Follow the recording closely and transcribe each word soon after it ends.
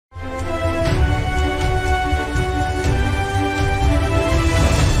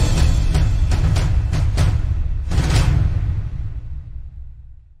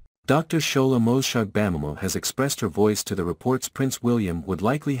Dr. Shola Moshugbamamo has expressed her voice to the reports Prince William would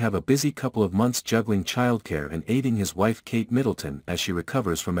likely have a busy couple of months juggling childcare and aiding his wife Kate Middleton as she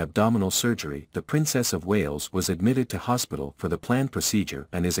recovers from abdominal surgery. The Princess of Wales was admitted to hospital for the planned procedure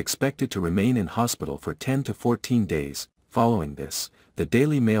and is expected to remain in hospital for 10 to 14 days. Following this, the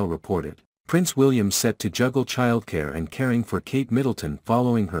Daily Mail reported, Prince William set to juggle childcare and caring for Kate Middleton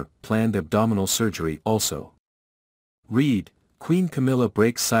following her planned abdominal surgery also. Read, Queen Camilla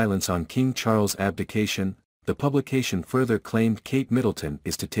breaks silence on King Charles' abdication. The publication further claimed Kate Middleton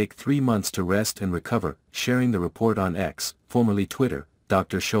is to take 3 months to rest and recover. Sharing the report on X, formerly Twitter,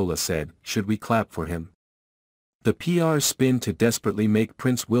 Dr. Shola said, "Should we clap for him?" The PR spin to desperately make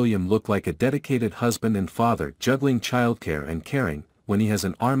Prince William look like a dedicated husband and father juggling childcare and caring, when he has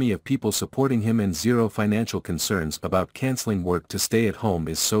an army of people supporting him and zero financial concerns about cancelling work to stay at home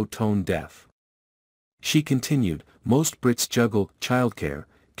is so tone deaf. She continued, most Brits juggle childcare,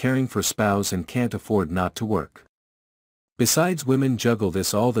 caring for spouse and can't afford not to work. Besides, women juggle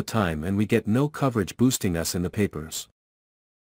this all the time and we get no coverage boosting us in the papers.